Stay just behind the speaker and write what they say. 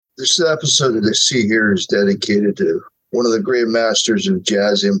This episode of the See Here is dedicated to one of the great masters of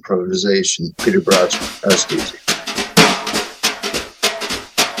jazz improvisation, Peter Brodsky. That's easy.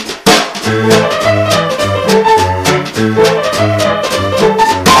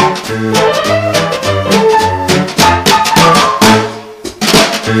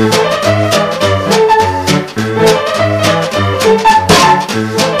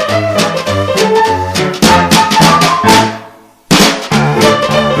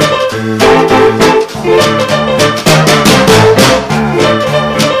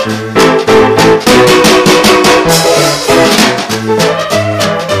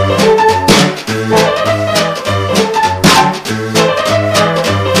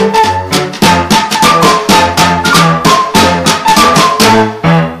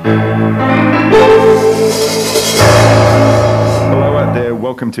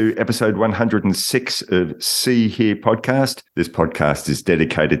 To episode 106 of See Here podcast. This podcast is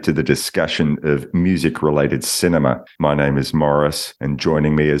dedicated to the discussion of music-related cinema. My name is Morris, and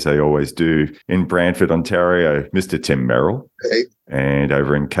joining me, as I always do, in Brantford, Ontario, Mr. Tim Merrill. Hey. And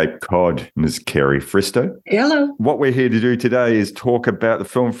over in Cape Cod, Ms. Kerry Fristo. Hello. What we're here to do today is talk about the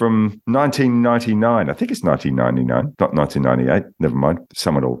film from 1999. I think it's 1999, not 1998. Never mind.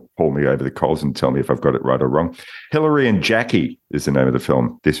 Someone will haul me over the coals and tell me if I've got it right or wrong. Hilary and Jackie is the name of the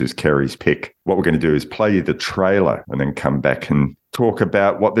film. This was Kerry's pick. What we're going to do is play you the trailer and then come back and talk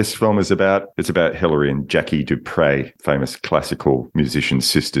about what this film is about. It's about Hilary and Jackie Dupre, famous classical musician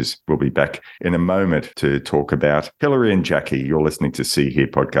sisters. We'll be back in a moment to talk about Hilary and Jackie. You're listening to See Here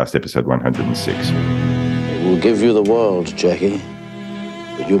podcast, episode 106. We'll give you the world, Jackie,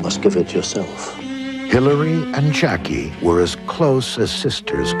 but you must give it yourself. Hilary and Jackie were as close as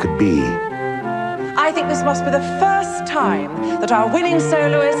sisters could be. I think this must be the first time that our winning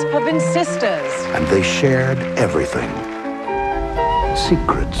soloists have been sisters. And they shared everything.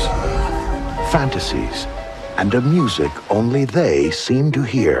 Secrets, fantasies, and a music only they seemed to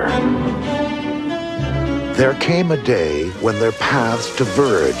hear. There came a day when their paths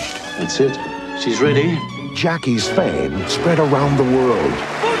diverged. That's it. She's ready. Jackie's fame spread around the world,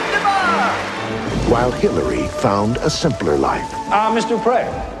 while Hilary found a simpler life. Miss Dupre.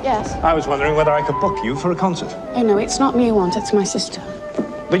 Yes? I was wondering whether I could book you for a concert. Oh, no, it's not me you want, it's my sister.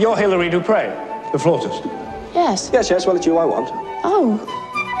 But you're Hilary Dupre, the flautist. Yes. Yes, well, it's you I want. Oh.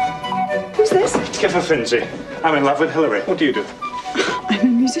 Who's this? Kiffer Finzi. I'm in love with Hilary. What do you do? I'm a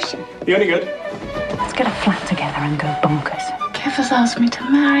musician. You any good? Let's get a flat together and go bonkers. Kiffer's asked me to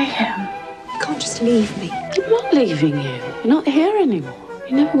marry him. You can't just leave me. I'm not leaving you. You're not here anymore.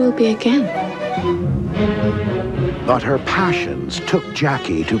 You never will be again. But her passions took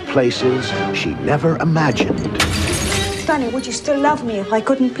Jackie to places she never imagined. Danny, would you still love me if I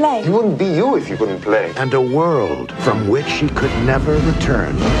couldn't play? You wouldn't be you if you couldn't play. And a world from which she could never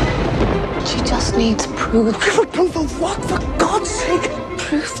return. She just needs proof. Proof of what, for God's sake?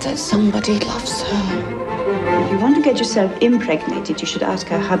 Proof that somebody loves her. If you want to get yourself impregnated, you should ask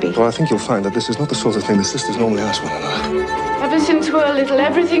her hubby. Well, I think you'll find that this is not the sort of thing the sisters normally ask one another. Ever since we were little,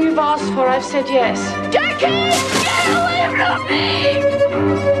 everything you've asked for, I've said yes. Jackie! Get away from me!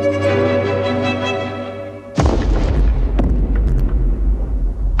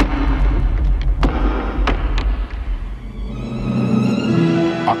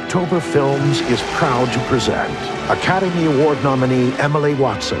 October Films is proud to present Academy Award nominee Emily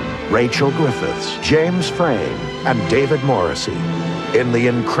Watson, Rachel Griffiths, James Frame, and David Morrissey in the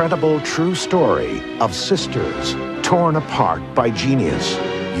incredible true story of sisters torn apart by genius,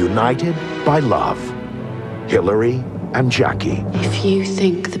 united by love. Hilary and Jackie. If you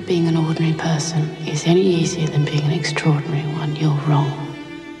think that being an ordinary person is any easier than being an extraordinary one, you're wrong.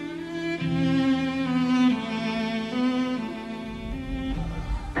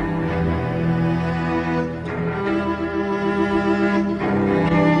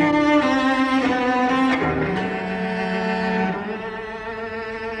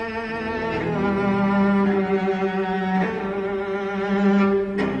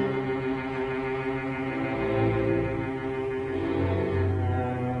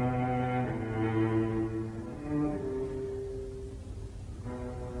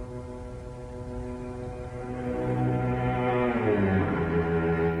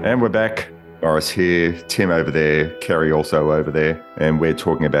 And we're back. Morris here, Tim over there, Kerry also over there. And we're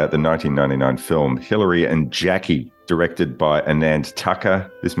talking about the 1999 film Hilary and Jackie directed by Anand Tucker.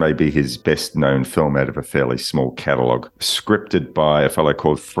 This may be his best-known film out of a fairly small catalogue. Scripted by a fellow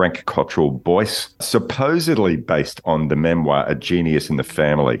called Frank Cottrell Boyce. Supposedly based on the memoir A Genius in the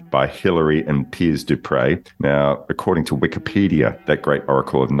Family by Hilary and Piers Dupre. Now, according to Wikipedia, that great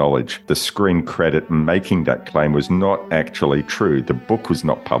oracle of knowledge, the screen credit making that claim was not actually true. The book was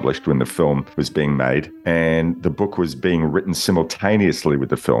not published when the film was being made, and the book was being written simultaneously with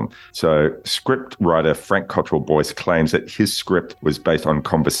the film. So script writer Frank Cottrell Boyce claims that his script was based on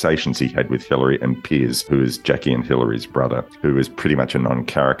conversations he had with Hilary and Piers, who is Jackie and Hilary's brother, who is pretty much a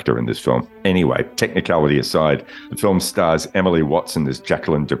non-character in this film. Anyway, technicality aside, the film stars Emily Watson as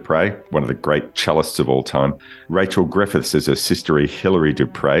Jacqueline Dupre, one of the great cellists of all time, Rachel Griffiths as her sister Hilary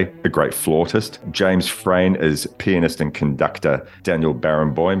Dupre, a great flautist, James Frayne as pianist and conductor Daniel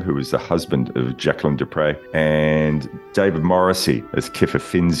Barenboim, who was the husband of Jacqueline Dupre, and David Morrissey as Kiffer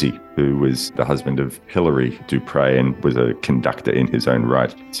Finzi, who was the husband of Hilary Dupre and was a conductor in his own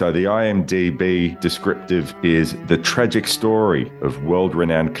right. So the IMDb descriptive is the tragic story of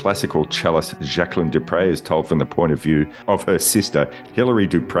world-renowned classical cellist Jacqueline Dupre is told from the point of view of her sister, Hilary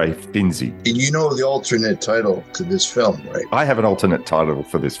Dupre Finzi. You know the alternate title to this film, right? I have an alternate title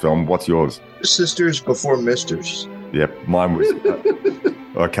for this film. What's yours? Sisters Before Misters. Yep, mine was...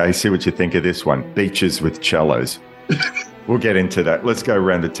 Okay, see what you think of this one. Beaches with cellos. We'll get into that. Let's go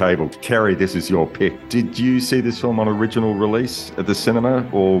around the table. Kerry, this is your pick. Did you see this film on original release at the cinema,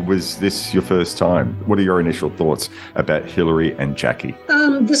 or was this your first time? What are your initial thoughts about Hilary and Jackie?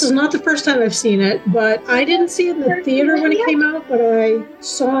 This is not the first time I've seen it, but I didn't see it in the theater when it came out, but I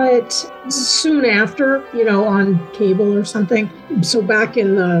saw it soon after, on cable or something. So back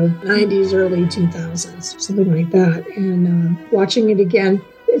in the 90s, early 2000s, something like that. And watching it again,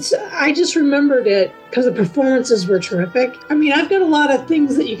 I just remembered it because the performances were terrific. I mean, I've got a lot of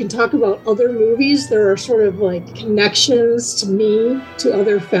things that you can talk about other movies. There are sort of like connections to me to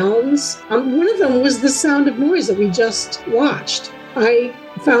other films. One of them was The Sound of Noise that we just watched. I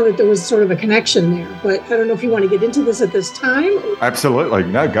found that there was sort of a connection there, but I don't know if you want to get into this at this time. Absolutely.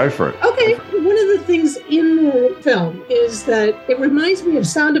 No, go for it. Okay. One of the things in the film is that it reminds me of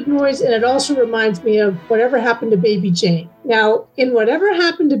Sound of Noise, and it also reminds me of Whatever Happened to Baby Jane. Now, in Whatever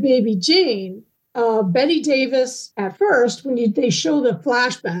Happened to Baby Jane, Betty Davis, at first, when they show the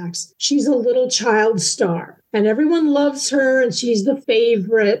flashbacks, she's a little child star. And everyone loves her, and she's the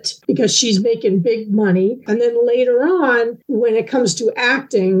favorite because she's making big money. And then later on, when it comes to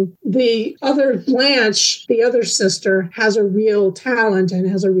acting, the other Blanche, the other sister, has a real talent and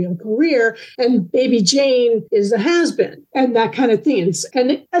has a real career. And Baby Jane is a has-been, and that kind of thing.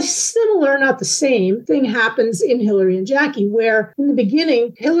 And a similar, not the same, thing happens in Hilary and Jackie, where in the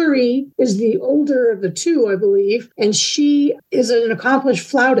beginning, Hilary is the older of the two, I believe, and she is an accomplished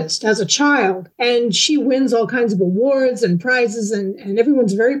flautist as a child. And she wins all kinds of awards and prizes, and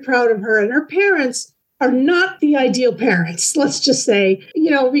everyone's very proud of her. And her parents are not the ideal parents, let's just say,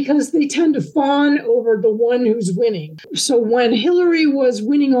 because they tend to fawn over the one who's winning. So when Hilary was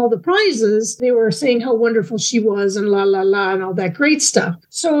winning all the prizes, they were saying how wonderful she was and la, la, la, and all that great stuff.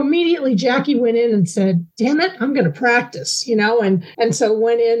 So immediately Jackie went in and said, damn it, I'm going to practice, and so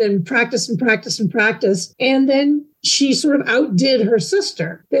went in and practiced and practiced and practiced. And then she sort of outdid her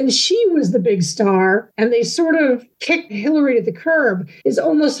sister. Then she was the big star, and they sort of kicked Hilary to the curb, is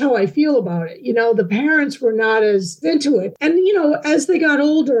almost how I feel about it. The parents were not as into it. And, as they got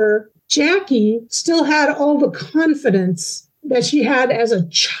older, Jackie still had all the confidence that she had as a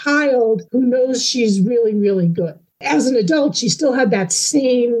child who knows she's really, really good. As an adult, she still had that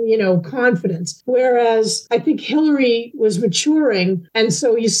same, confidence. Whereas I think Hilary was maturing. And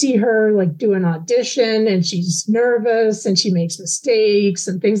so you see her like do an audition, and she's nervous and she makes mistakes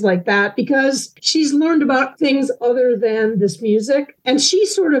and things like that because she's learned about things other than this music. And she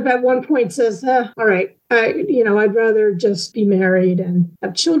sort of at one point says, all right, I'd rather just be married and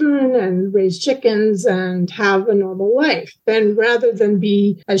have children and raise chickens and have a normal life rather than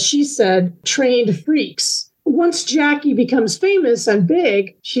be, as she said, trained freaks. Once Jackie becomes famous and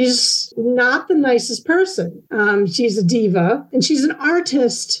big, she's not the nicest person. She's a diva, and she's an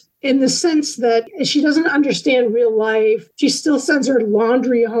artist in the sense that she doesn't understand real life. She still sends her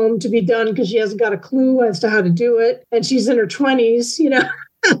laundry home to be done because she hasn't got a clue as to how to do it. And she's in her 20s,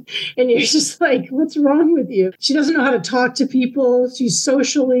 and you're just like, what's wrong with you? She doesn't know how to talk to people. She's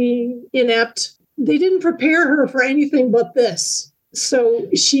socially inept. They didn't prepare her for anything but this. So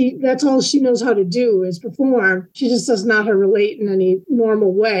that's all she knows how to do is perform. She just does not how to relate in any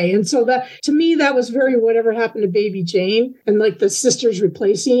normal way. And so that, to me, that was very Whatever Happened to Baby Jane, and like the sisters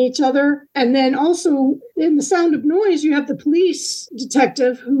replacing each other. And then also in The Sound of Noise, you have the police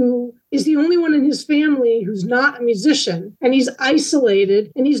detective who is the only one in his family who's not a musician, and he's isolated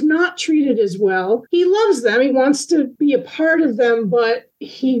and he's not treated as well. He loves them. He wants to be a part of them, but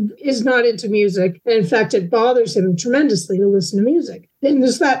he is not into music. And in fact, it bothers him tremendously to listen to music. Then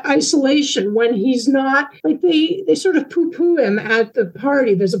there's that isolation when he's not, like they sort of poo-poo him at the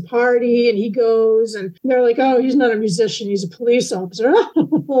party. There's a party and he goes and they're like, oh, he's not a musician, he's a police officer,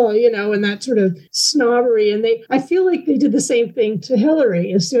 and that sort of snobbery. And I feel like they did the same thing to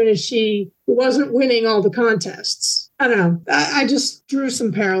Hilary as soon as she wasn't winning all the contests. I don't know. I just drew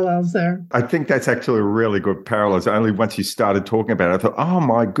some parallels there. I think that's actually a really good parallels. Only once you started talking about it, I thought, oh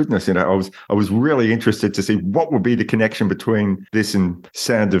my goodness, I was really interested to see what would be the connection between this and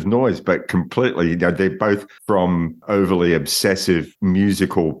Sound of Noise, but completely, they're both from overly obsessive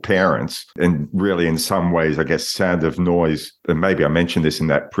musical parents. And really, in some ways, I guess Sound of Noise, and maybe I mentioned this in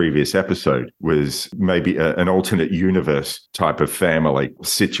that previous episode, was maybe an alternate universe type of family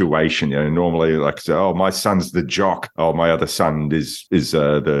situation. Normally, like, say, oh, my son's the jock. Oh, my other son is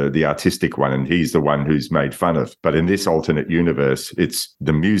the artistic one, and he's the one who's made fun of. But in this alternate universe, it's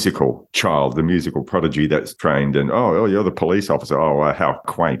the musical child, the musical prodigy that's trained. And, oh, you're the police officer. Oh, how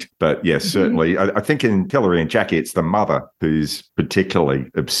quaint. But yes, certainly. I think in Hilary and Jackie, it's the mother who's particularly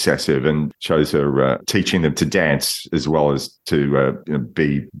obsessive and shows her teaching them to dance as well as to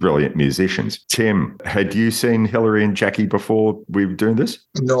be brilliant musicians. Tim, had you seen Hilary and Jackie before we were doing this?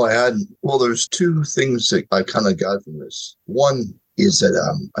 No, I hadn't. Well, there's two things that I kind of got from this. One is that,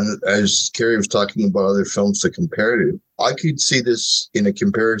 as Carrie was talking about other films to compare to, I could see this in a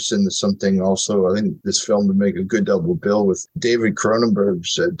comparison to something also. I think this film would make a good double bill with David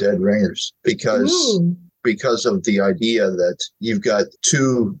Cronenberg's Dead Ringers, because of the idea that you've got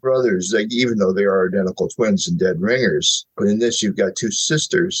two brothers, like, even though they are identical twins in Dead Ringers, but in this you've got two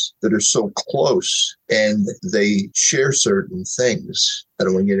sisters that are so close and they share certain things. I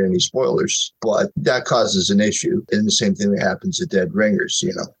don't want to get any spoilers, but that causes an issue. And the same thing that happens at Dead Ringers,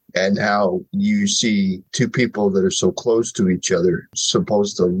 and how you see two people that are so close to each other,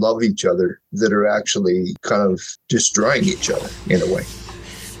 supposed to love each other, that are actually kind of destroying each other in a way.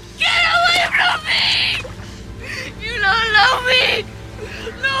 Get away from me! You don't love me!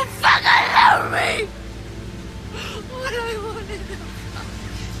 No fucking love me! What I wanted to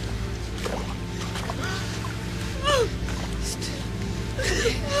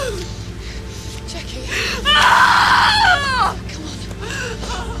Jackie. Oh! Come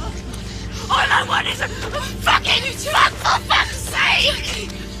on. All I want is a fucking fuck, for fuck's sake!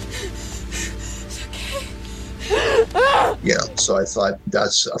 So I thought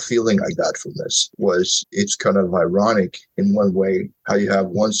that's a feeling I got from this, was it's kind of ironic in one way how you have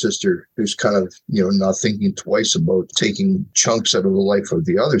one sister who's kind of, not thinking twice about taking chunks out of the life of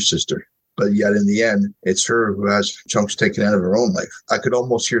the other sister. But yet in the end, it's her who has chunks taken out of her own life. I could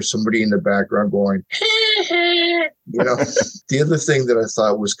almost hear somebody in the background going, The other thing that I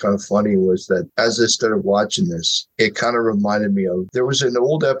thought was kind of funny was that as I started watching this, it kind of reminded me of, there was an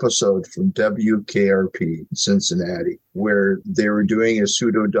old episode from WKRP in Cincinnati where they were doing a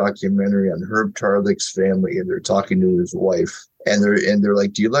pseudo documentary on Herb Tarlick's family, and they're talking to his wife. And they're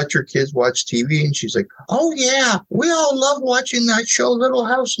like, do you let your kids watch TV? And she's like, oh, yeah, we all love watching that show, Little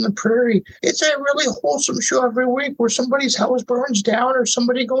House on the Prairie. It's a really wholesome show every week where somebody's house burns down or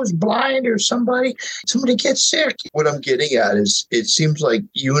somebody goes blind or somebody gets sick. What I'm getting at is, it seems like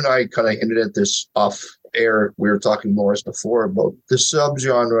you and I kind of hinted at this off air. We were talking, Morris, before about the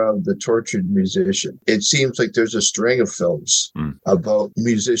subgenre of the tortured musician. It seems like there's a string of films about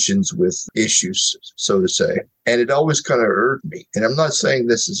musicians with issues, so to say. And it always kind of irked me. And I'm not saying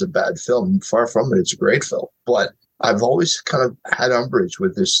this is a bad film. Far from it. It's a great film. But I've always kind of had umbrage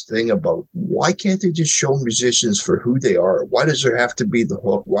with this thing about, why can't they just show musicians for who they are? Why does there have to be the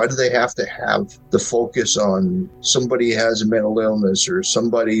hook? Why do they have to have the focus on somebody has a mental illness or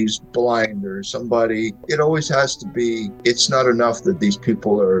somebody's blind or somebody? It always has to be, it's not enough that these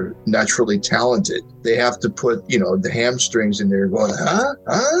people are naturally talented. They have to put, the hamstrings in there going, huh?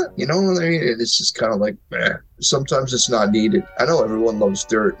 It's just kind of like, meh. Sometimes it's not needed. I know everyone loves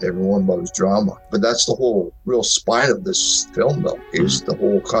dirt, everyone loves drama, but that's the whole real spine of this film, though, is the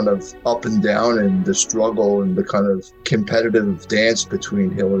whole kind of up and down and the struggle and the kind of competitive dance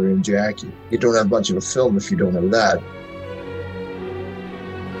between Hilary and Jackie. You don't have much of a film if you don't have that.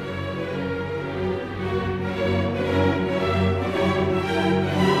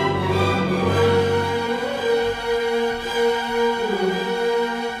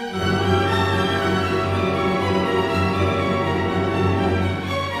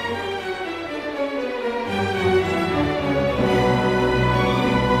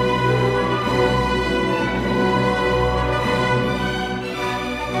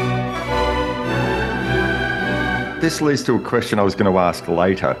 this leads to a question I was going to ask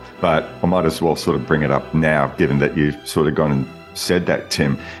later, but I might as well sort of bring it up now, given that you've sort of gone and said that,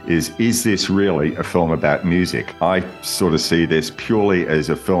 Tim, is this really a film about music? I sort of see this purely as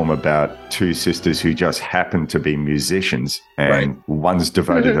a film about two sisters who just happen to be musicians, and one's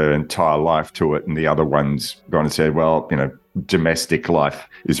devoted her entire life to it, and the other one's gone and said, well, domestic life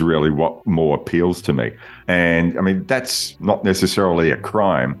is really what more appeals to me. And I mean, that's not necessarily a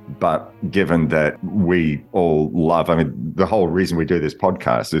crime, but given that we all love, I mean, the whole reason we do this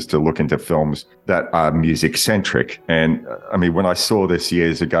podcast is to look into films that are music centric. And I mean, when I saw this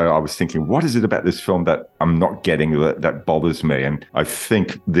years ago, I was thinking, what is it about this film that I'm not getting that bothers me? And I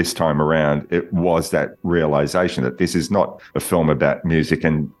think this time around, it was that realization that this is not a film about music.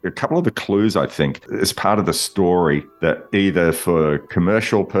 And a couple of the clues, I think, as part of the story, that either for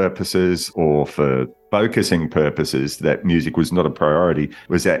commercial purposes or for focusing purposes, that music was not a priority,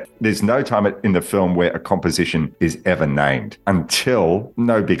 was that there's no time in the film where a composition is ever named until,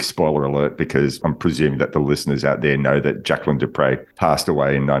 no big spoiler alert, because I'm presuming that the listeners out there know that Jacqueline du Pré passed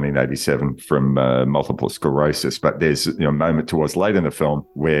away in 1987 from multiple sclerosis. But there's a moment towards late in the film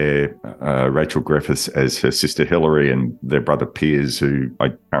where Rachel Griffiths as her sister Hilary and their brother Piers, who I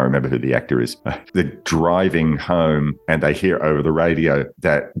can't remember who the actor is, they're driving home and they hear over the radio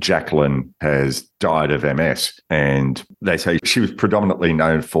that Jacqueline has died of MS. And they say she was predominantly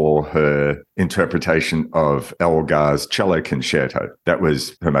known for her interpretation of Elgar's cello concerto. That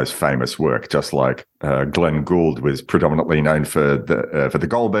was her most famous work, just like Glenn Gould was predominantly known for the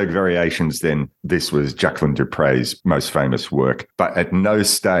Goldberg variations. Then this was Jacqueline du Pré's most famous work. But at no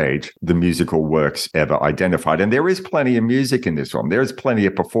stage the musical works ever identified. And there is plenty of music in this film. There is plenty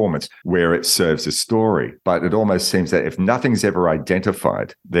of performance where it serves a story. But it almost seems that if nothing's ever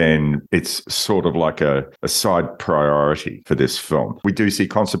identified, then it's sort of like a side priority for this film. We do see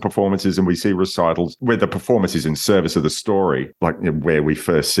concert performances and we see recitals where the performance is in service of the story, like where we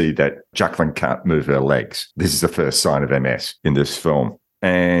first see that Jacqueline can't move her legs. This is the first sign of MS in this film.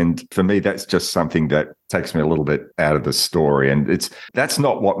 And for me, that's just something that takes me a little bit out of the story. And that's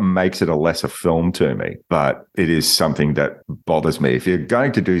not what makes it a lesser film to me, but it is something that bothers me. If you're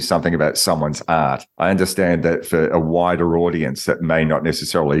going to do something about someone's art, I understand that for a wider audience that may not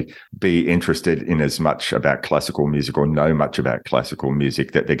necessarily be interested in as much about classical music or know much about classical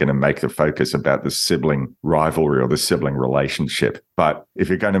music, that they're going to make the focus about the sibling rivalry or the sibling relationship. But if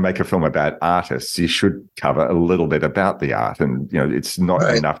you're going to make a film about artists, you should cover a little bit about the art. And, it's not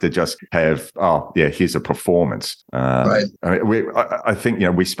enough to just have, here's a performance. I think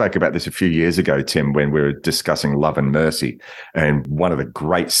we spoke about this a few years ago, Tim, when we were discussing Love and Mercy, and one of the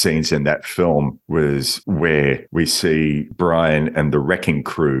great scenes in that film was where we see Brian and the Wrecking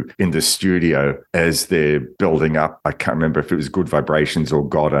Crew in the studio as they're building up. I can't remember if it was Good Vibrations or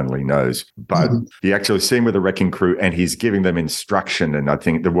God Only Knows, but you actually see him with the Wrecking Crew and he's giving them instruction. And I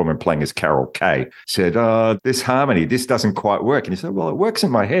think the woman playing as Carol Kay said, this harmony, this doesn't quite work. And he said, well, it works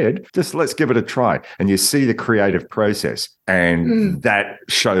in my head. Just let's give it a try. And you see the creative process, and that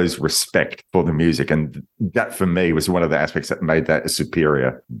shows respect for the music. And that, for me, was one of the aspects that made that a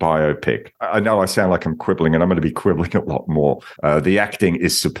superior biopic. I know I sound like I'm quibbling, and I'm going to be quibbling a lot more. The acting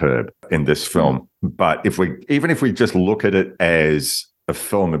is superb in this film. But if we just look at it as a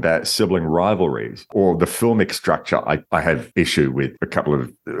film about sibling rivalries or the filmic structure, I have issue with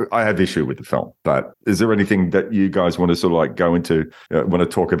the film. But is there anything that you guys want to sort of like go into, want to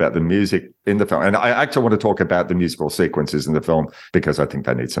talk about the music in the film? And I actually want to talk about the musical sequences in the film because I think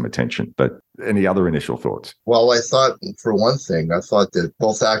they need some attention. But any other initial thoughts? Well, I thought, for one thing, that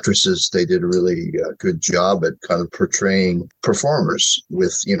both actresses, they did a really good job at kind of portraying performers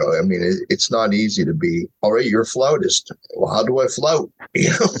with, it's not easy to be, all right, you're a flautist. Well, how do I flout?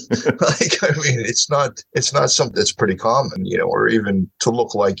 It's not something that's pretty common, or even to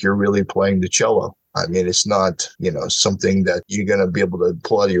look like you're really playing the cello. I mean, it's not, something that you're going to be able to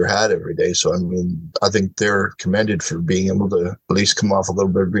pull out of your hat every day. So, I think they're commended for being able to at least come off a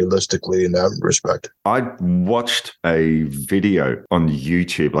little bit realistically in that respect. I watched a video on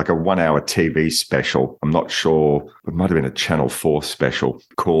YouTube, like a 1-hour TV special. I'm not sure, it might have been a Channel 4 special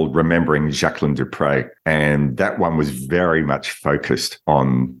called Remembering Jacqueline du Pré. And that one was very much focused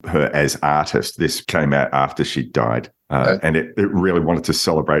on her as artist. This came out after she died. And it really wanted to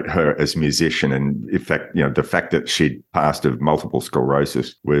celebrate her as musician. And in fact, the fact that she'd passed of multiple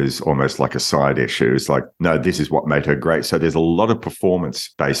sclerosis was almost like a side issue. It's like, no, this is what made her great. So there's a lot of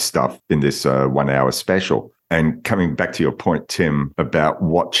performance-based stuff in this 1-hour special. And coming back to your point, Tim, about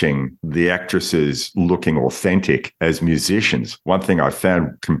watching the actresses looking authentic as musicians, one thing I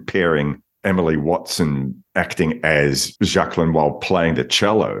found comparing Emily Watson acting as Jacqueline while playing the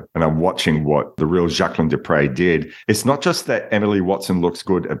cello, and I'm watching what the real Jacqueline du Pré did, it's not just that Emily Watson looks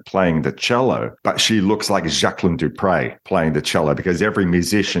good at playing the cello, but she looks like Jacqueline du Pré playing the cello, because every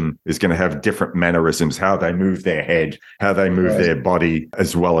musician is going to have different mannerisms, how they move their head, how they move their body,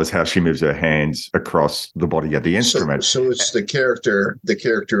 as well as how she moves her hands across the body of the instrument. So it's the character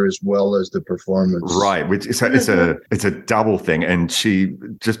as well as the performance. Right. It's a double thing. And she,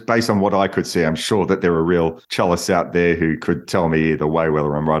 just based on what I could see, I'm sure that there are real cellists out there who could tell me either way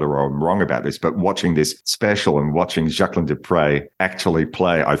whether I'm right or I'm wrong about this. But watching this special and watching Jacqueline du Pré actually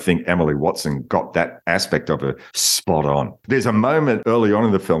play, I think Emily Watson got that aspect of her spot on. There's a moment early on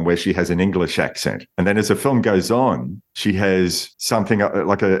in the film where she has an English accent. And then as the film goes on, she has something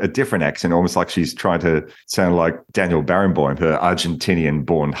like a different accent, almost like she's trying to sound like Daniel Barenboim, her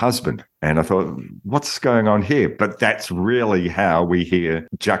Argentinian-born husband. And I thought, what's going on here? But that's really how we hear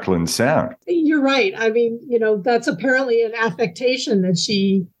Jacqueline sound. You're right. I mean, that's apparently an affectation that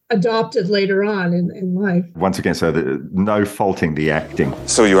she adopted later on in life. Once again, so no faulting the acting.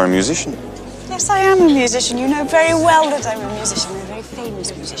 So you are a musician? Yes, I am a musician. You know very well that I'm a musician. I'm a very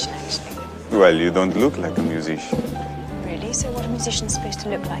famous musician, actually. Well, you don't look like a musician. Really? So what are musicians supposed to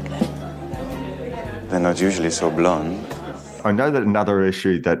look like then? They're not usually so blonde. I know that another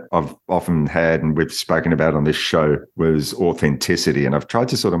issue that I've often had and we've spoken about on this show was authenticity. And I've tried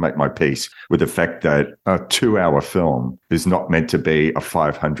to sort of make my peace with the fact that a 2-hour film is not meant to be a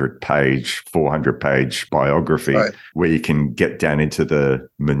 500-page, 400-page biography where you can get down into the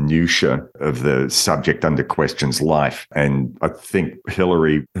minutiae of the subject under question's life. And I think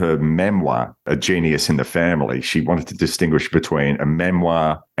Hilary, her memoir, A Genius in the Family, she wanted to distinguish between a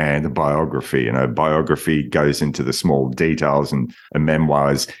memoir and a biography. And a biography goes into the small details, and a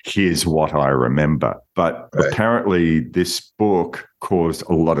memoir is, here's what I remember. But apparently this book caused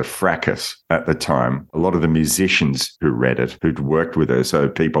a lot of fracas at the time. A lot of the musicians who read it, who'd worked with her, so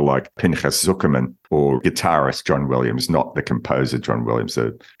people like Pinchas Zuckerman or guitarist John Williams, not the composer John Williams,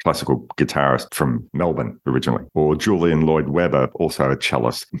 a classical guitarist from Melbourne originally, or Julian Lloyd Webber, also a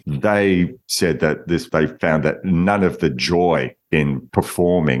cellist. They said that they found that none of the joy in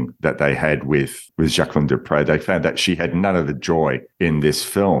performing that they had with Jacqueline du Pré, they found that she had none of the joy in this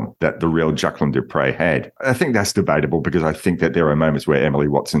film that the real Jacqueline du Pré had. I think that's debatable, because I think that there are moments where Emily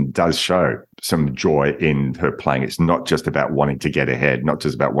Watson does show some joy in her playing. It's not just about wanting to get ahead, not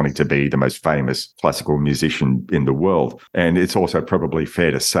just about wanting to be the most famous classical musician in the world. And it's also probably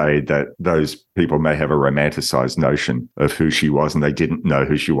fair to say that those people may have a romanticized notion of who she was, and they didn't know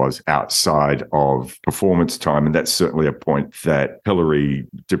who she was outside of performance time. And that's certainly a point that Hilary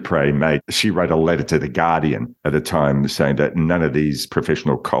du Pré made. She wrote a letter to The Guardian at the time saying that none of these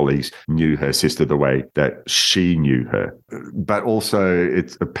professional colleagues knew her sister the way that she knew her. But also,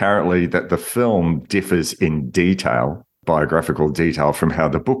 it's apparently that the film differs in detail, biographical detail, from how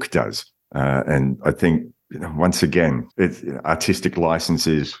the book does. And I think, once again, artistic license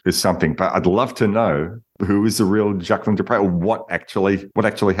is something, but I'd love to know who is the real Jacqueline du Pré, or what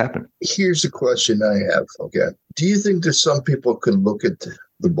actually happened. Here's a question I have. Okay. Do you think that some people could look at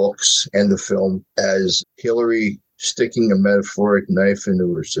the books and the film as Hilary sticking a metaphoric knife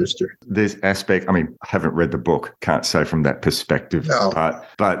into her sister? There's aspect, I haven't read the book, can't say from that perspective,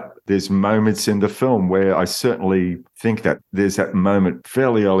 but there's moments in the film where I certainly think that there's that moment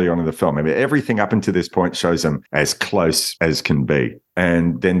fairly early on in the film. Everything up until this point shows them as close as can be.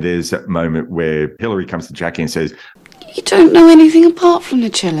 And then there's that moment where Hilary comes to Jackie and says, "You don't know anything apart from the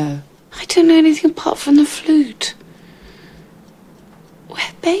cello. I don't know anything apart from the flute. We're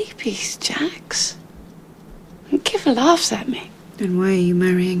babies, Jax. And Kiffer laughs at me." "Then why are you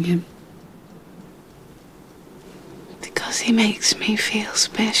marrying him?" "Because he makes me feel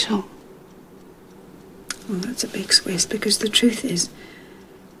special." Well, that's a big twist, because the truth is,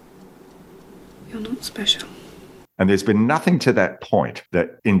 you're not special. And there's been nothing to that point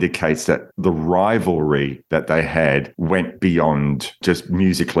that indicates that the rivalry that they had went beyond just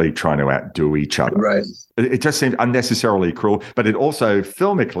musically trying to outdo each other. Right. It just seemed unnecessarily cruel, but it also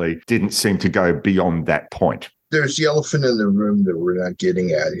filmically didn't seem to go beyond that point. There's the elephant in the room that we're not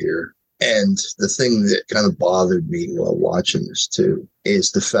getting at here. And the thing that kind of bothered me while watching this too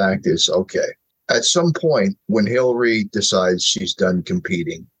is the fact is, okay, at some point when Hilary decides she's done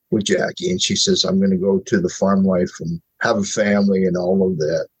competing with Jackie and she says, I'm going to go to the farm life and have a family and all of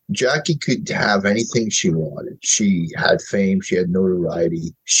that, Jackie could have anything she wanted. She had fame. She had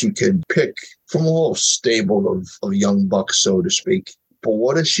notoriety. She could pick from a whole stable of young bucks, so to speak. But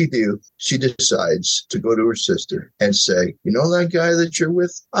what does she do? She decides to go to her sister and say, you know that guy that you're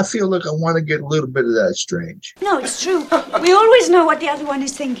with? I feel like I want to get a little bit of that strange. No, it's true. We always know what the other one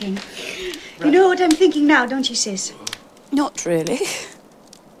is thinking. You know what I'm thinking now, don't you, sis? Not really.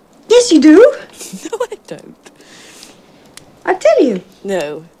 Yes, you do. No, I don't. I'll tell you.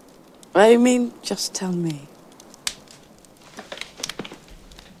 No. I mean, just tell me.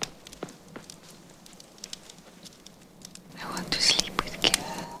 I want to sleep with you.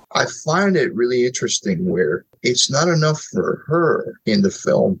 I find it really interesting where it's not enough for her in the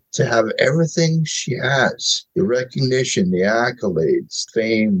film to have everything she has, the recognition, the accolades,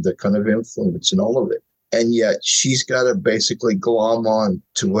 fame, the kind of influence and all of it. And yet she's got to basically glom on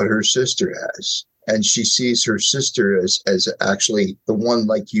to what her sister has. And she sees her sister as actually the one,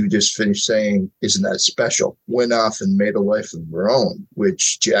 like you just finished saying, isn't that special? Went off and made a life of her own,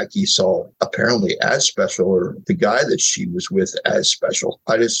 which Jackie saw apparently as special, or the guy that she was with as special.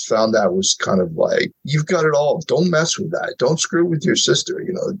 I just found that was kind of like, you've got it all. Don't mess with that. Don't screw with your sister,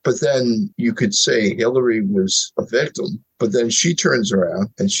 you know. But then you could say Hilary was a victim. But then she turns around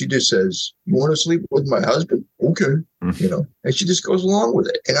and she just says, you want to sleep with my husband? Okay. You know, and she just goes along with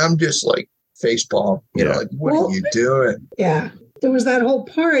it. And I'm just like, facepalm, you know, like, what are you doing? Yeah. There was that whole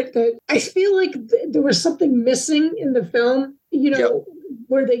part that I feel like there was something missing in the film, you know,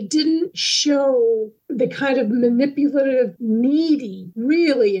 where they didn't show the kind of manipulative, needy,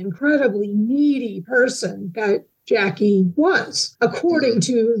 really incredibly needy person that Jackie was, according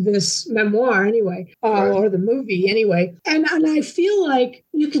to this memoir anyway, or the movie anyway. And I feel like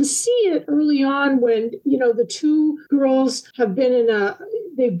you can see it early on when, you know, the two girls have been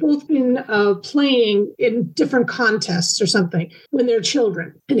they've both been playing in different contests or something when they're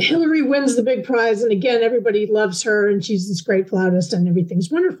children. And Hilary wins the big prize. And again, everybody loves her and she's this great flautist and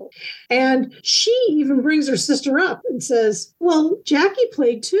everything's wonderful. And she even brings her sister up and says, well, Jackie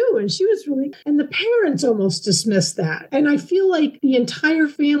played too. And she was really, and the parents almost dismiss that. And I feel like the entire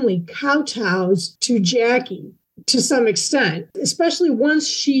family kowtows to Jackie to some extent, especially once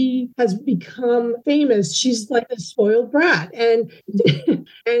she has become famous. She's like a spoiled brat, and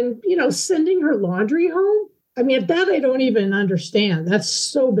you know, sending her laundry home. I mean, that I don't even understand. That's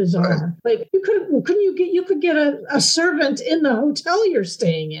so bizarre. Like, you could get a servant in the hotel you're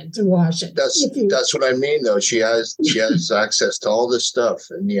staying in to wash it. That's what I mean, though. She has access to all this stuff,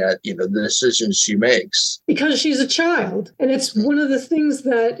 and yet, you know, the decisions she makes, because she's a child. And it's one of the things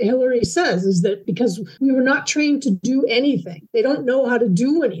that Hilary says is that because we were not trained to do anything, they don't know how to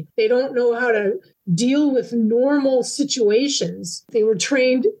do anything. They don't know how to deal with normal situations. They were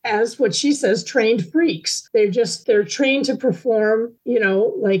trained as, what she says, trained freaks. They're trained to perform, you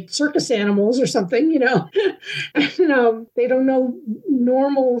know, like circus animals or something, you know, and they don't know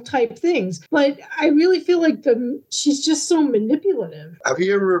normal type things. But I really feel like she's just so manipulative. Have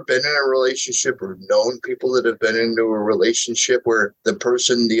you ever been in a relationship or known people that have been into a relationship where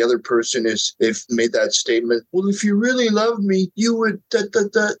the other person they've made that statement, well, if you really love me, you would,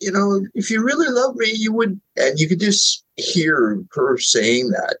 you know, if you really love me, you would, and you could just hear her saying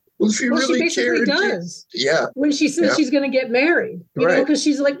that. Well, if you really she basically does. Yeah. When she says she's going to get married, you know, because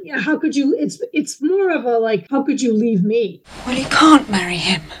she's like, how could you? It's more of a like, how could you leave me? Well, you can't marry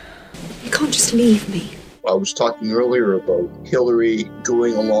him. You can't just leave me. I was talking earlier about Hilary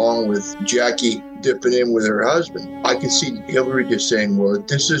going along with Jackie dipping in with her husband. I could see Hilary just saying, well, if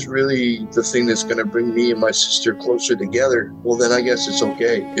this is really the thing that's going to bring me and my sister closer together, well, then I guess it's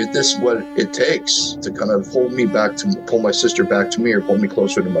okay. If this is what it takes to kind of pull my sister back to me or pull me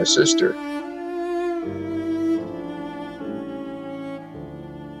closer to my sister.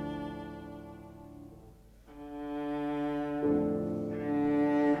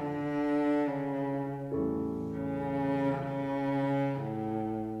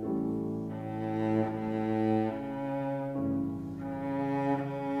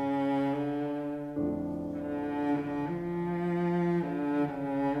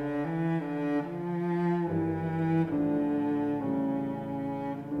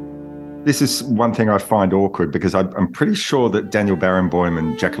 This is one thing I find awkward because I'm pretty sure that Daniel Barenboim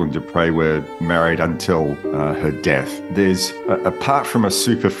and Jacqueline du Pré were married until her death. There's, apart from a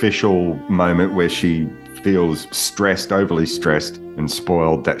superficial moment where she feels stressed, overly stressed and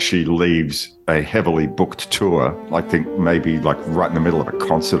spoiled, that she leaves a heavily booked tour, I think maybe like right in the middle of a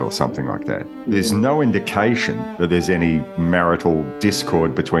concert or something like that. There's no indication that there's any marital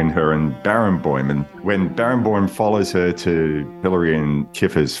discord between her and Barenboim. And when Barenboim follows her to Hilary and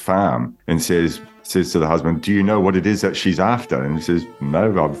Kiefer's farm and says to the husband, do you know what it is that she's after? And he says,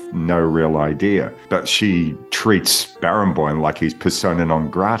 no, I've no real idea. But she treats Barenboim like he's persona non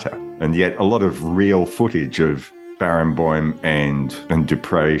grata. And yet a lot of real footage of Barenboim and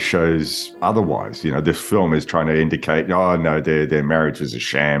Dupre shows otherwise. This film is trying to indicate, oh no, their marriage was a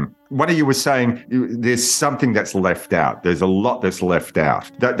sham. One of you was saying there's something that's left out. There's a lot that's left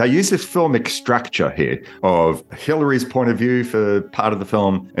out. They use this filmic structure here of Hilary's point of view for part of the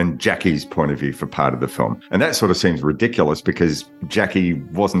film and Jackie's point of view for part of the film. And that sort of seems ridiculous because Jackie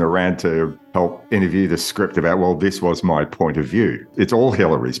wasn't around to help interview the script about, well, this was my point of view. It's all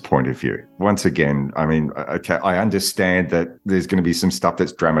Hilary's point of view. Once again, I mean, okay, I understand that there's going to be some stuff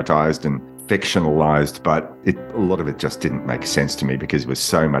that's dramatized and fictionalized, but a lot of it just didn't make sense to me because there was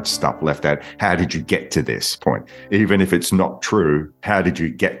so much stuff left out. How did you get to this point? Even if it's not true, how did you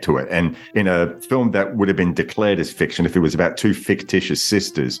get to it? And in a film that would have been declared as fiction, if it was about two fictitious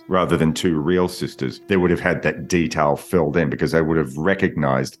sisters rather than two real sisters, they would have had that detail filled in because they would have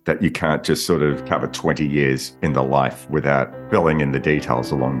recognized that you can't just sort of cover 20 years in the life without filling in the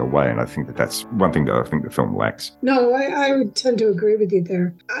details along the way. And I think that's one thing that I think the film lacks. No, I would tend to agree with you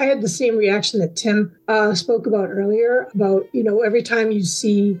there. I had the same reaction that Tim spoke about earlier about, every time you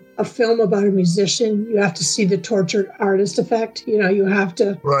see a film about a musician, you have to see the tortured artist effect. You have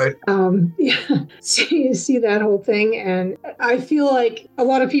to see that whole thing. And I feel like a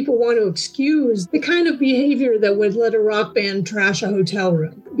lot of people want to excuse the kind of behavior that would let a rock band trash a hotel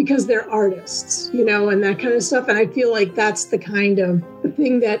room because they're artists, and that kind of stuff. And I feel like that's the kind of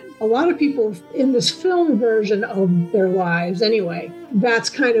thing that a lot of people in this film version of their lives anyway, that's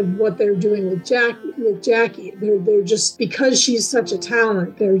kind of what they're doing with Jackie. They're just, because she's such a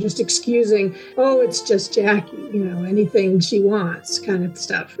talent, they're just excusing, oh, it's just Jackie, anything she wants kind of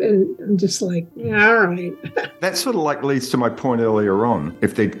stuff. And I'm just like, yeah, all right. That sort of leads to my point earlier on.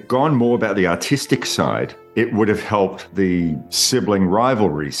 If they'd gone more about the artistic side, it would have helped the sibling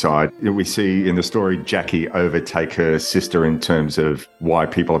rivalry side. We see in the story Jackie overtake her sister in terms of why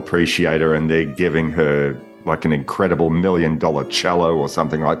people appreciate her, and they're giving her like an incredible $1 million cello or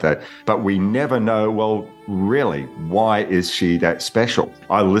something like that. But we never know, well, really, why is she that special?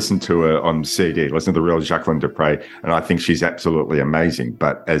 I listened to her on CD, listen to the real Jacqueline Dupre, and I think she's absolutely amazing.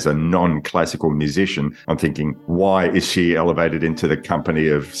 But as a non-classical musician, I'm thinking, why is she elevated into the company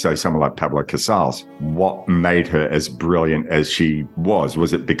of, say, someone like Pablo Casals? What made her as brilliant as she was?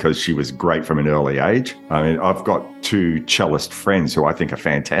 Was it because she was great from an early age? I mean, I've got two cellist friends who I think are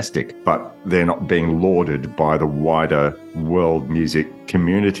fantastic, but they're not being lauded by the wider world music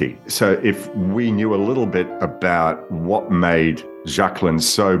community. So if we knew a little bit about what made Jacqueline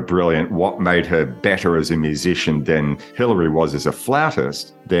so brilliant, what made her better as a musician than Hilary was as a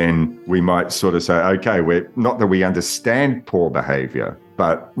flautist, then we might sort of say, okay, we're not that we understand poor behavior,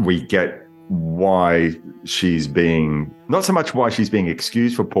 but we get why she's being, not so much why she's being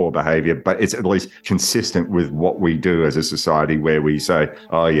excused for poor behavior, but it's at least consistent with what we do as a society, where we say,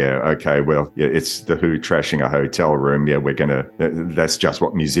 oh yeah, okay, well, yeah, it's the Who trashing a hotel room. Yeah, that's just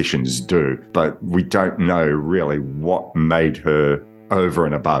what musicians do. But we don't know really what made her over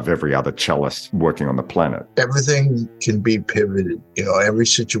and above every other cellist working on the planet. Everything can be pivoted. Every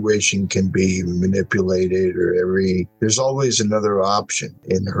situation can be manipulated, or there's always another option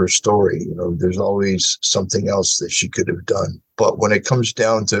in her story. There's always something else that she could have done. But when it comes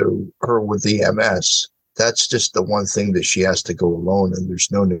down to her with the MS, that's just the one thing that she has to go alone, and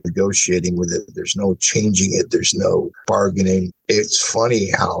there's no negotiating with it. There's no changing it. There's no bargaining. It's funny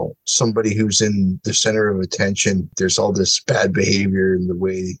how somebody who's in the center of attention, there's all this bad behavior in the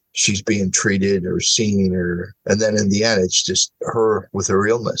way she's being treated or seen, and then in the end, it's just her with her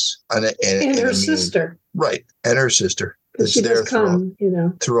illness. And her sister. Right. And her sister. She does come,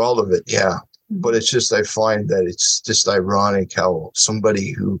 through all of it. Yeah. But it's just, I find that it's just ironic how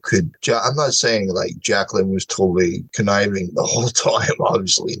somebody who could, I'm not saying like Jacqueline was totally conniving the whole time,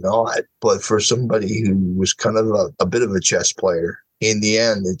 obviously not. But for somebody who was kind of a bit of a chess player, in the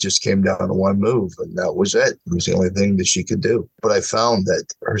end, it just came down to one move, and that was it. It was the only thing that she could do. But I found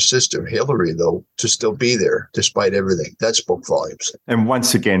that her sister, Hilary, though, to still be there despite everything, that spoke volumes. And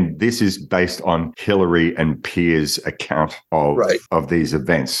once again, this is based on Hilary and Pierre's account of these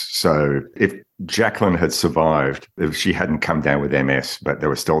events. So if Jacqueline had survived, if she hadn't come down with MS, but they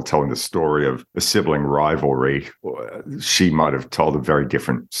were still telling the story of a sibling rivalry, she might have told a very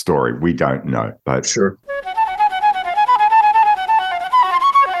different story. We don't know. But sure.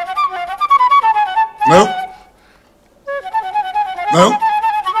 No. No.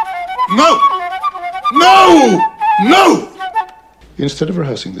 No. No. No. Instead of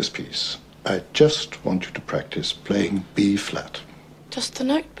rehearsing this piece, I just want you to practice playing B flat. Just the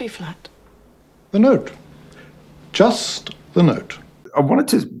note B flat? The note. Just the note. I wanted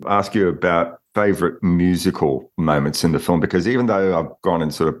to ask you about favorite musical moments in the film, because even though I've gone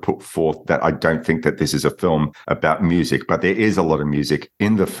and sort of put forth that I don't think that this is a film about music, but there is a lot of music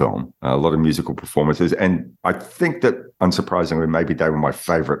in the film, a lot of musical performances. And I think that, unsurprisingly, maybe they were my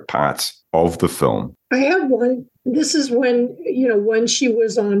favorite parts of the film. I have one. This is when she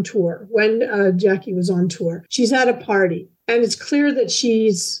was on tour, when Jackie was on tour. She's at a party, and it's clear that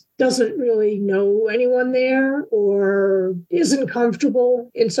she's doesn't really know anyone there or isn't comfortable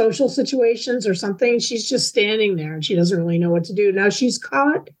in social situations or something. She's just standing there and she doesn't really know what to do. Now she's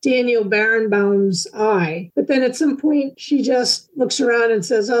caught Daniel Barenbaum's eye, but then at some point she just looks around and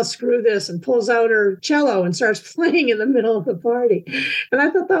says, oh, screw this, and pulls out her cello and starts playing in the middle of the party. And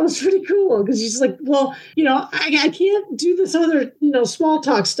I thought that was pretty cool because she's like, well, I can't do this other, small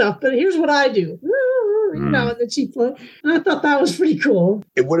talk stuff, but here's what I do. And then she played. And I thought that was pretty cool.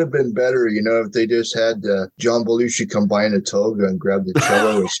 It would have been better, if they just had John Belushi come by in a toga and grab the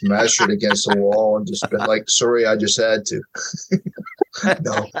cello and smash it against the wall and just been like, sorry, I just had to.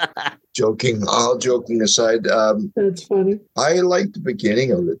 No, joking. All joking aside. That's funny. I liked the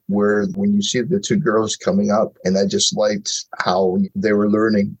beginning of it, where when you see the two girls coming up, and I just liked how they were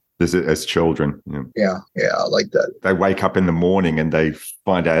learning. As children. Yeah, I like that. They wake up in the morning and they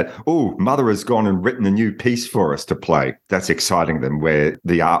find out, oh, mother has gone and written a new piece for us to play. That's exciting them, where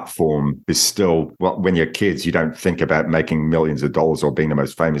the art form is still, well, when you're kids, you don't think about making millions of dollars or being the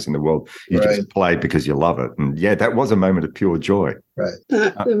most famous in the world. You just play because you love it. And yeah, that was a moment of pure joy. Right.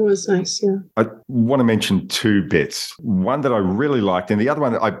 It was nice, yeah. I want to mention two bits. One that I really liked, and the other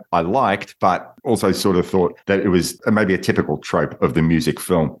one that I liked, but also sort of thought that it was maybe a typical trope of the music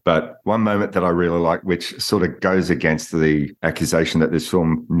film. But one moment that I really liked, which sort of goes against the accusation that this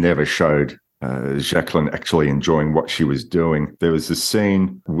film never showed Jacqueline actually enjoying what she was doing. There was a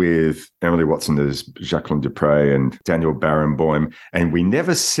scene with Emily Watson as Jacqueline Dupre and Daniel Barenboim, and we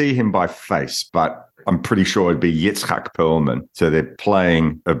never see him by face, but I'm pretty sure it'd be Yitzhak Perlman. So they're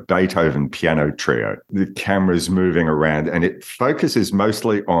playing a Beethoven piano trio. The camera's moving around and it focuses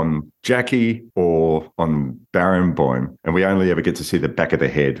mostly on Jackie or on Barenboim. And we only ever get to see the back of the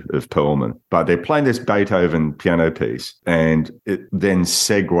head of Perlman. But they're playing this Beethoven piano piece and it then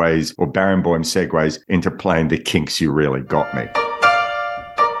segues, or Barenboim segues into playing The Kinks' You Really Got Me.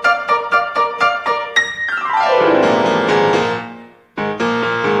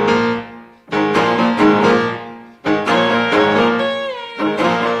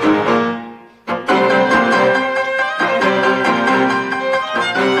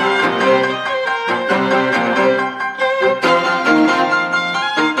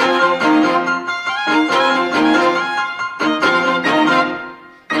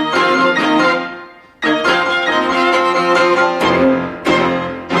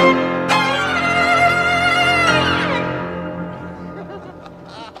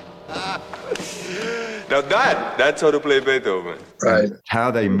 That's how to play Beethoven. Right.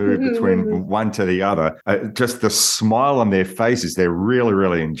 How they move between one to the other. Just the smile on their faces. They're really,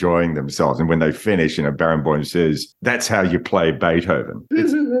 really enjoying themselves. And when they finish, Barenboim says, that's how you play Beethoven.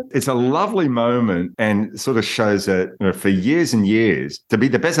 It's a lovely moment and sort of shows that for years and years, to be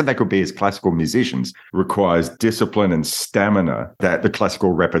the best that they could be as classical musicians requires discipline and stamina that the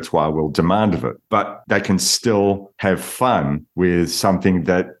classical repertoire will demand of it. But they can still have fun with something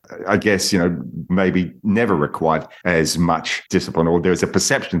that I guess, maybe never required as much discipline, or there's a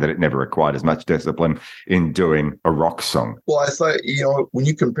perception that it never required as much discipline in doing a rock song. Well, I thought, when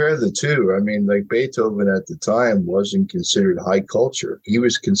you compare the two, like Beethoven at the time wasn't considered high culture. He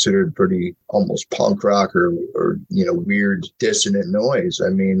was considered pretty almost punk rock or weird dissonant noise.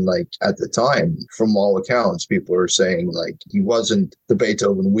 Like at the time, from all accounts, people are saying like he wasn't the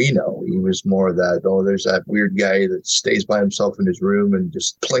Beethoven we know. He was more that, there's that weird guy that stays by himself in his room and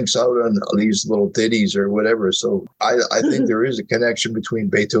just plinks out on these little ditties or whatever. So I think there is a connection between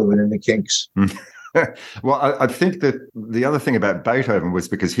Beethoven and the Kinks. Well, I think that the other thing about Beethoven was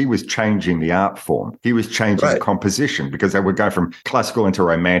because he was changing the art form. He was changing the composition because they would go from classical into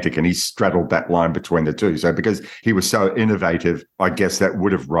romantic, and he straddled that line between the two. So because he was so innovative, I guess that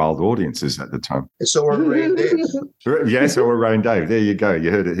would have riled audiences at the time. And so were Ray and Dave. Yeah, so were Ray and Dave. There you go.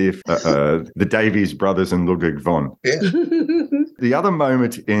 You heard it here. The Davies brothers and Ludwig von. Yeah. The other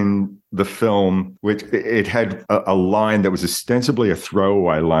moment in the film, which it had a line that was ostensibly a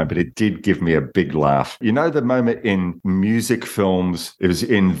throwaway line, but it did give me a big laugh. The moment in music films, it was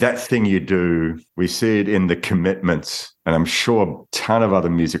in That Thing You Do. We see it in The Commitments, and I'm sure a ton of other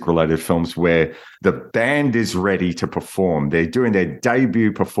music-related films where the band is ready to perform. They're doing their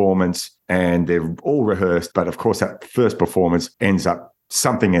debut performance, and they're all rehearsed, but of course that first performance ends up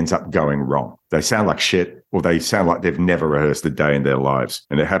something ends up going wrong. They sound like shit, or they sound like they've never rehearsed a day in their lives.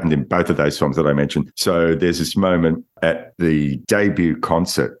 And it happened in both of those films that I mentioned. So there's this moment at the debut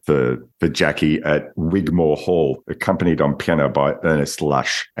concert for Jackie at Wigmore Hall, accompanied on piano by Ernest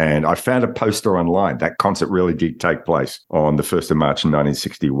Lush. And I found a poster online. That concert really did take place on the 1st of March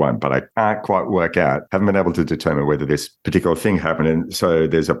 1961, but I can't quite work out, haven't been able to determine whether this particular thing happened. And so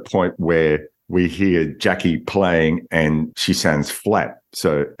there's a point where we hear Jackie playing and she sounds flat.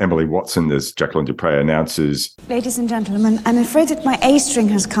 So Emily Watson, as Jacqueline Dupre announces, Ladies and gentlemen, I'm afraid that my A string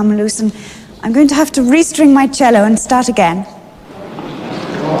has come loose and I'm going to have to restring my cello and start again.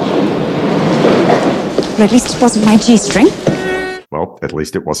 Well, at least it wasn't my G string. Well, at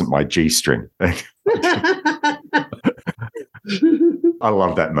least it wasn't my G string. I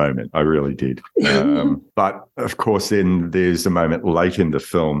love that moment. I really did. But of course, then there's a moment late in the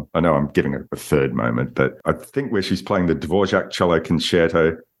film. I know I'm giving it a third moment, but I think where she's playing the Dvorak cello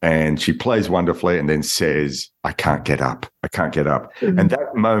concerto and she plays wonderfully and then says, I can't get up. I can't get up. Mm-hmm. And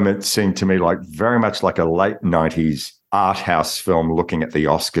that moment seemed to me like very much like a late 90s art house film looking at the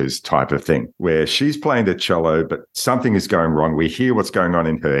Oscars type of thing, where she's playing the cello, but something is going wrong. We hear what's going on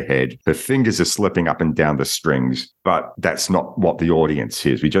in her head. Her fingers are slipping up and down the strings, but that's not what the audience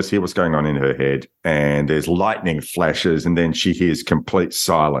hears. We just hear what's going on in her head, and there's lightning flashes, and then she hears complete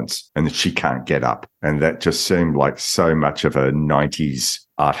silence, and she can't get up. And that just seemed like so much of a 90s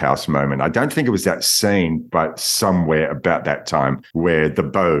art house moment. I don't think it was that scene, but somewhere about that time where the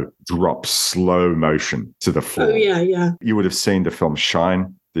bow drops slow motion to the floor. Oh, yeah. You would have seen the film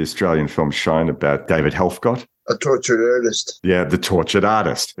Shine, the Australian film Shine about David Helfgott. A tortured artist. Yeah, the tortured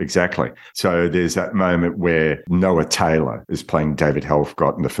artist. Exactly. So there's that moment where Noah Taylor is playing David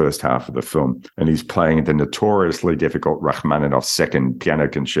Helfgott in the first half of the film, and he's playing the notoriously difficult Rachmaninoff second piano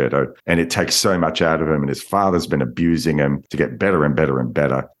concerto, and it takes so much out of him, and his father's been abusing him to get better and better and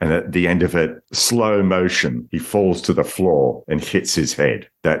better. And at the end of it, slow motion, he falls to the floor and hits his head.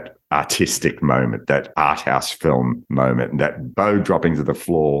 That artistic moment, that art house film moment, and that bow dropping to the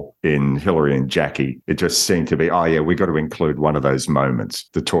floor in Hilary and Jackie, it just seemed to be, oh yeah, we got to include one of those moments,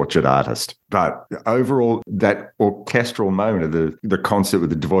 the tortured artist. But overall, that orchestral moment of the concert with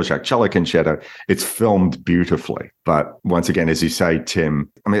the Dvorak cello concerto, it's filmed beautifully. But once again, as you say, Tim,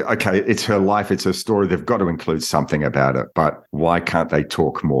 I mean, okay, it's her life, it's her story. They've got to include something about it. But why can't they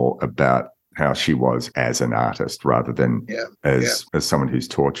talk more about how she was as an artist rather than as someone who's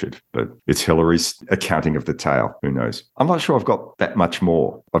tortured? But it's Hilary's accounting of the tale. Who knows? I'm not sure I've got that much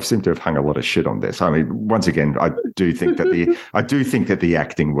more. I've seemed to have hung a lot of shit on this. I mean, once again, I do think that the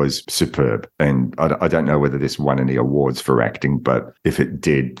acting was superb, and I don't know whether this won any awards for acting, but if it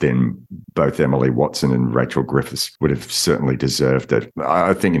did, then both Emily Watson and Rachel Griffiths would have certainly deserved it.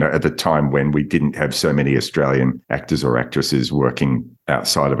 I think, at the time when we didn't have so many Australian actors or actresses working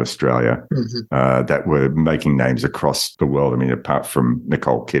outside of Australia that were making names across the world. I mean, apart from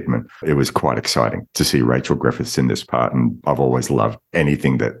Nicole Kidman, it was quite exciting to see Rachel Griffiths in this part. And I've always loved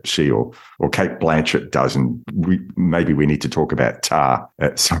anything that she or Cate Blanchett does. And maybe we need to talk about Tar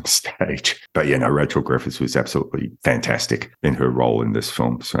at some stage. But, Rachel Griffiths was absolutely fantastic in her role in this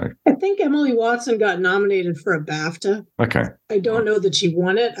film. So I think Emily Watson got nominated for a BAFTA. Okay. I don't know that she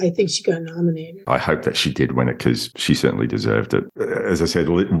won it. I think she got nominated. I hope that she did win it because she certainly deserved it. As I said,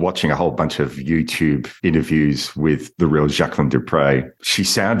 watching a whole bunch of YouTube interviews with the real Jacqueline Dupre, she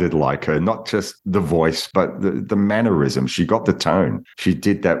sounded like her, not just the voice, but the mannerism. She got the tone. She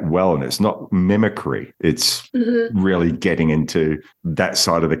did that well. And it's not mimicry. It's really getting into that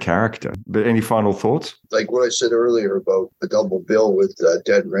side of the character. But any final thoughts? Like what I said earlier about the double bill with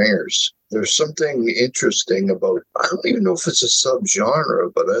Dead Ringers. There's something interesting about, I don't even know if it's a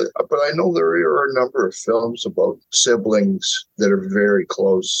subgenre, but I know there are a number of films about siblings that are very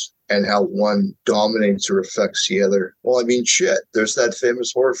close and how one dominates or affects the other. Well, I mean, shit, there's that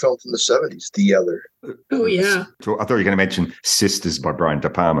famous horror film from the 70s, The Other. Oh, yeah. I thought you were going to mention Sisters by Brian De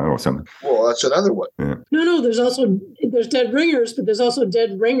Palma or something. Well, that's another one. Yeah. No, there's Dead Ringers, but there's also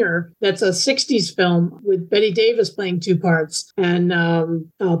Dead Ringer. That's a 60s film with Betty Davis playing two parts. And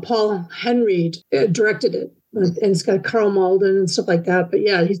Paul Henreid directed it. And it's got Carl Malden and stuff like that. But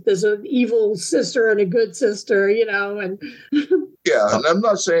yeah, there's an evil sister and a good sister, and yeah, and I'm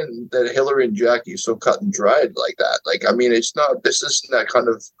not saying that Hilary and Jackie is so cut and dried like that. Like, I mean, this isn't that kind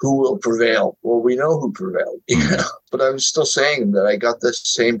of who will prevail. Well, we know who prevailed, but I'm still saying that I got the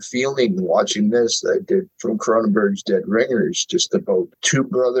same feeling watching this that I did from Cronenberg's Dead Ringers, just about two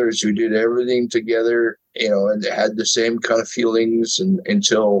brothers who did everything together, and they had the same kind of feelings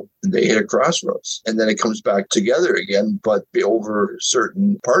until they hit a crossroads. And then it comes back together again, but over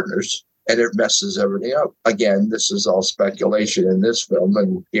certain partners. and it messes everything up. Again, this is all speculation in this film,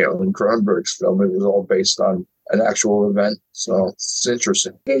 and in Cronenberg's film, it was all based on an actual event. So it's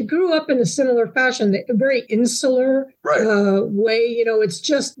interesting. They grew up in a similar fashion, a very insular way. It's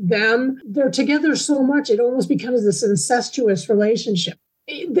just them. They're together so much, it almost becomes this incestuous relationship.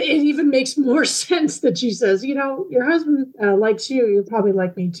 It even makes more sense that she says, your husband likes you. You probably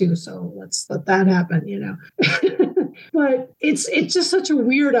like me too. So let's let that happen, But it's just such a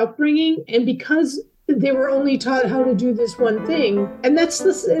weird upbringing. And because they were only taught how to do this one thing, and it's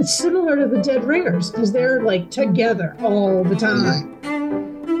similar to the Dead Ringers, because they're like together all the time.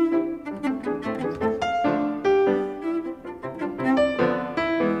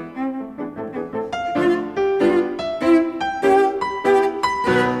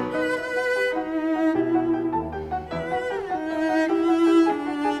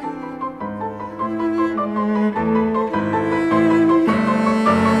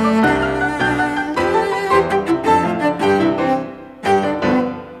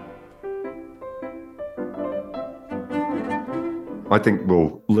 I think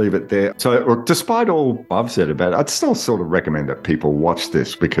we'll leave it there. So despite all I've said about it, I'd still sort of recommend that people watch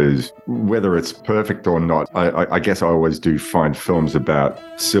this, because whether it's perfect or not, I guess I always do find films about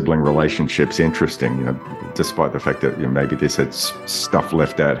sibling relationships interesting, despite the fact that maybe this had stuff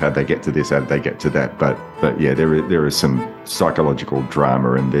left out. How'd they get to this? How'd they get to that? But yeah, there is some psychological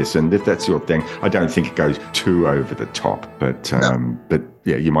drama in this. And if that's your thing, I don't think it goes too over the top. But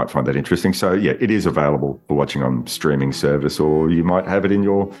yeah, you might find that interesting. So yeah, it is available for watching on streaming service, or you might have it in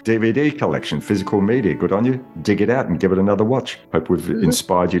your DVD collection, physical media. Good on you. Dig it out and give it another watch. Hope we've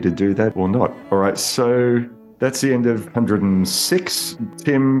inspired you to do that or not. All right, so that's the end of 106.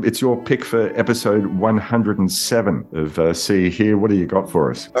 Tim, it's your pick for episode 107 of See Here. What do you got for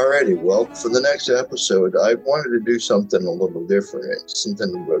us? Alrighty, well, for the next episode, I wanted to do something a little different.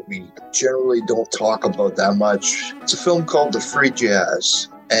 Something that we generally don't talk about that much. It's a film called The Free Jazz.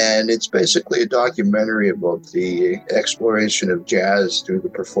 And it's basically a documentary about the exploration of jazz through the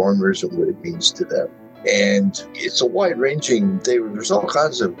performers and what it means to them. And it's a wide-ranging, there's all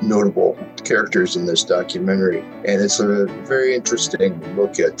kinds of notable characters in this documentary. And it's a very interesting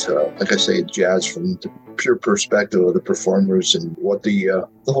look at, like I say, jazz from the pure perspective of the performers and what the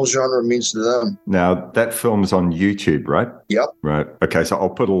whole genre means to them. Now, that film's on YouTube, right? Yep. Right. Okay, so I'll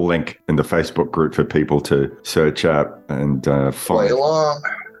put a link in the Facebook group for people to search up and find. Play along.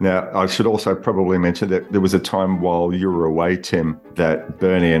 Now, I should also probably mention that there was a time while you were away, Tim, that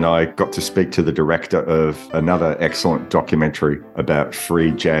Bernie and I got to speak to the director of another excellent documentary about free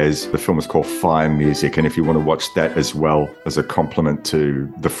jazz. The film is called Fire Music. And if you want to watch that as well as a complement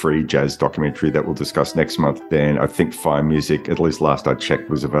to the free jazz documentary that we'll discuss next month, then I think Fire Music, at least last I checked,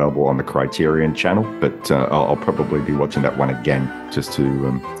 was available on the Criterion channel. But I'll probably be watching that one again just to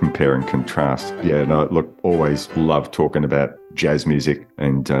compare and contrast. Yeah, no, look, always love talking about jazz music.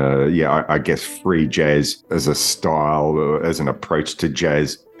 And I guess free jazz as a style, as an approach to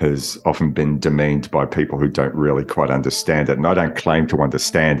jazz, has often been demeaned by people who don't really quite understand it. And I don't claim to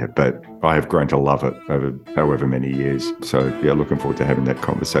understand it, but I have grown to love it over however many years. So yeah, looking forward to having that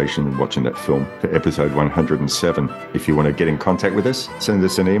conversation and watching that film for episode 107. If you want to get in contact with us, send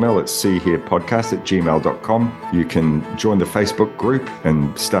us an email at seeherepodcast@gmail.com. You can join the Facebook group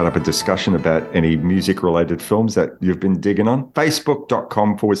and start up a discussion about any music-related films that you've been digging on.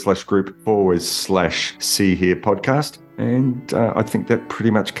 Facebook.com/group/seeherepodcast. And I think that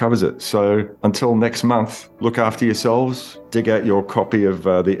pretty much covers it. So until next month, look after yourselves. Dig out your copy of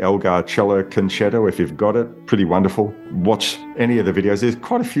the Elgar Cello Concerto if you've got it. Pretty wonderful. Watch any of the videos. There's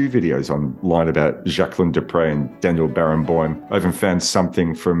quite a few videos online about Jacqueline Dupre and Daniel Barenboim. I even found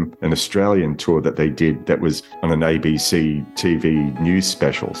something from an Australian tour that they did that was on an ABC TV news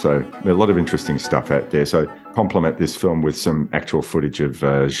special. So a lot of interesting stuff out there. So complement this film with some actual footage of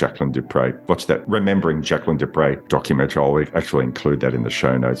Jacqueline Dupre. Watch that Remembering Jacqueline Dupre documentary. I'll actually include that in the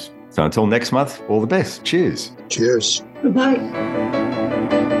show notes. So until next month, all the best. Cheers. Cheers. Goodbye.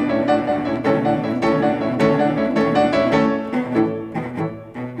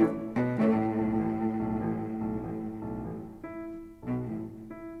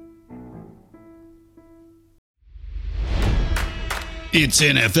 It's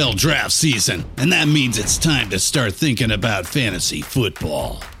NFL draft season, and that means it's time to start thinking about fantasy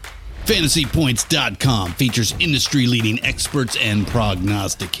football. FantasyPoints.com features industry-leading experts and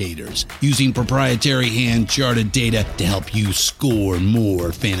prognosticators using proprietary hand-charted data to help you score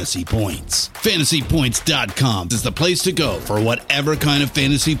more fantasy points. FantasyPoints.com is the place to go for whatever kind of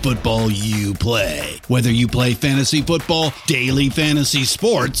fantasy football you play. Whether you play fantasy football, daily fantasy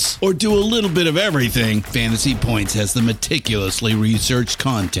sports, or do a little bit of everything, Fantasy Points has the meticulously researched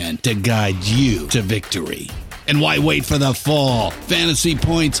content to guide you to victory. And why wait for the fall? Fantasy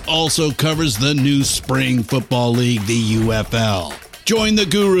Points also covers the new spring football league, the UFL. Join the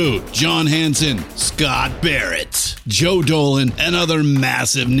guru, John Hansen, Scott Barrett, Joe Dolan, and other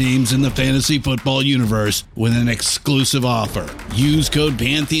massive names in the fantasy football universe with an exclusive offer. Use code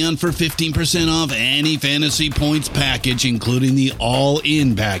Pantheon for 15% off any Fantasy Points package, including the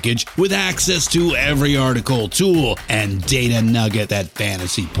all-in package, with access to every article, tool, and data nugget that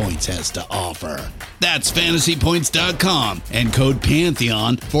Fantasy Points has to offer. That's FantasyPoints.com and code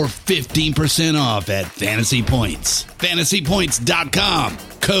Pantheon for 15% off at Fantasy Points. FantasyPoints.com,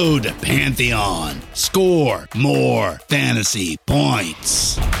 code Pantheon. Score more fantasy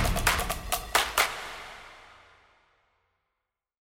points.